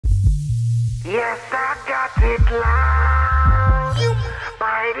Yes, I got it loud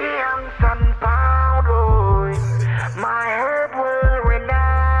by the young sun pound boy. My herb will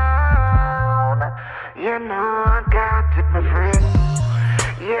renown. You know I got it, my friend.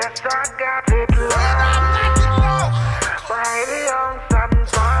 Yes, I got it loud by the young sun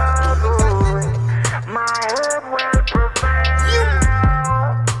pound boy. My herb will prevail.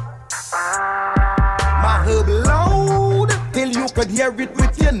 My herb loud till you could hear it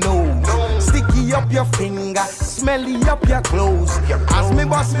with your nose. Sticky up your finger, smelly up your clothes. As me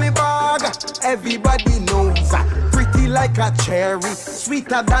bust me bag, everybody knows. Pretty like a cherry,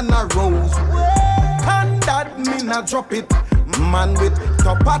 sweeter than a rose. And that me not drop it. Man with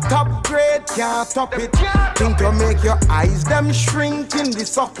top grade can't top it. Think to make your eyes them shrink in the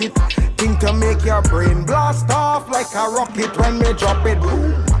socket. Think to make your brain blast off like a rocket when me drop it.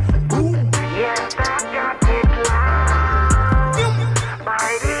 Boom, boom. Yes, I got it loud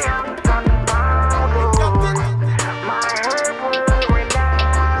by the young sun pound boy. My herb will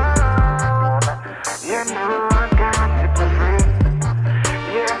renown. You know I got it, my friend.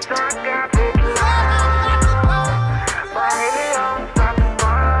 Yes, I got it loud by the young sun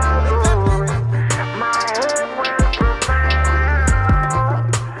pound boy. My herb will prevail.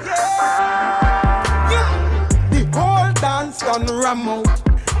 The whole dance done ram out.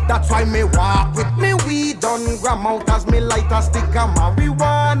 That's why me walk with me weed done gram out. As me light a stick of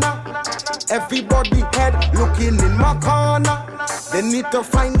marijuana. Everybody head looking in my corner. They need to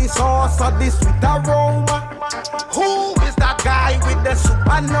find the source of this sweet aroma. Who is that guy with the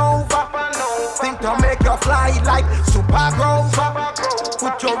supernova? Think to make you fly like Super Grover.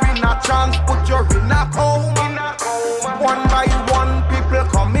 Put you in a trance, put you in a coma. One by one people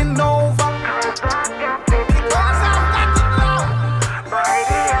coming over.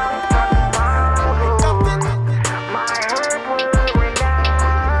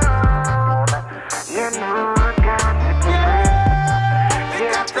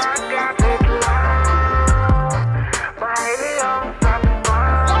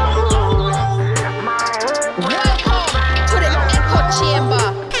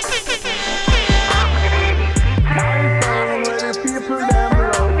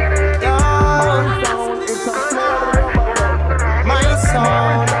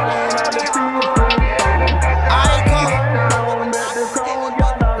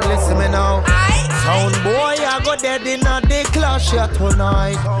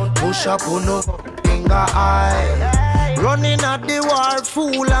 Tonight, push up on no finger eye. Running at the war,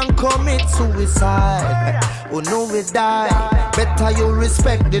 fool and commit suicide. Who know we die? Better you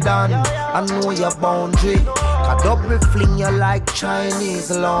respect the done and know your boundary. A double fling you like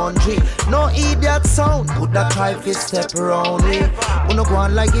Chinese laundry. No idiot sound, could that try to step around me. We no go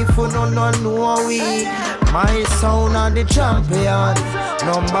on like if we no know we. My sound and the champion,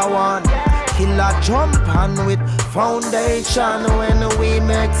 #1. Killer jump on with foundation when we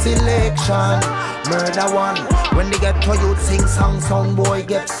make selection. Murder one, when they get to you sing song, sound boy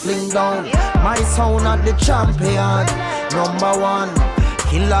get fling down. My sound at the champion, #1.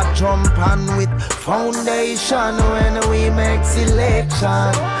 Killer jump on with foundation when we make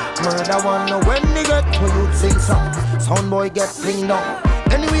selection. Murder one, when they get to you sing song, sound boy get fling down.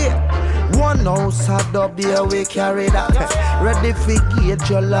 Anyway, one house a dub here we carry that. Ready for gauge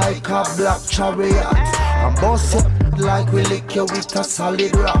you like a black chariot. And bust it like we lick you with a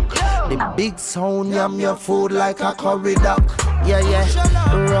solid rock. The big sound yam your food like a curry duck. Yeah.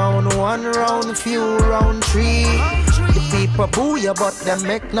 Round 1, round few, round 3. The people boo you but them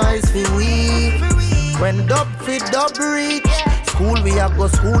make noise for we. When dub fit dub reach, school we a go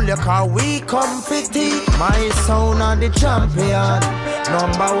school you cause we come fit it. My sound and the champion,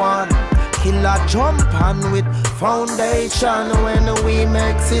 #1. Killer jump on with foundation when we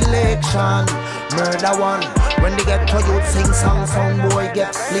make selection. Murder one, when they get to you sing song, sound boy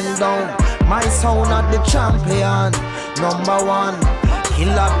get fling down. My sound at the champion, #1.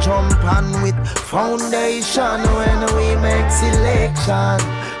 Killer jump on with foundation when we make selection.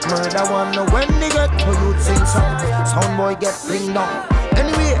 Murder one, when they get to you sing song, sound boy get fling down.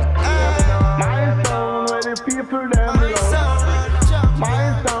 Anyway, my sound where the people them love. My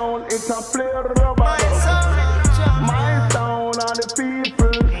sound, it's a player rubber. My sound are the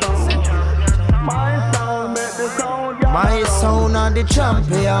people sound. My sound make the sound. My sound are the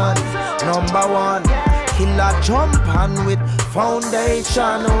champion, #1. Killer jump on with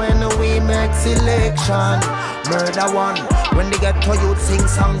foundation when we make selection. Murder one, when they get to you sing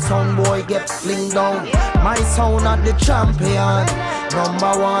song, sound boy get fling down. My sound are the champion,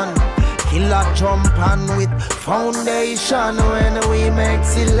 #1. Killer jump on with foundation when we make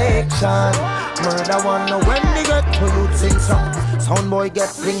selection. Murder one, when they get to you sing song, sound boy get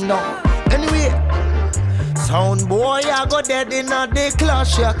fling down. Anyway, sound boy, I go dead in a the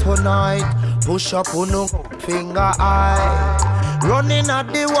clash here tonight. Push up on no finger high. Running at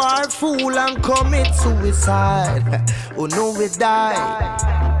the war, fool and commit suicide. Oh no, we die.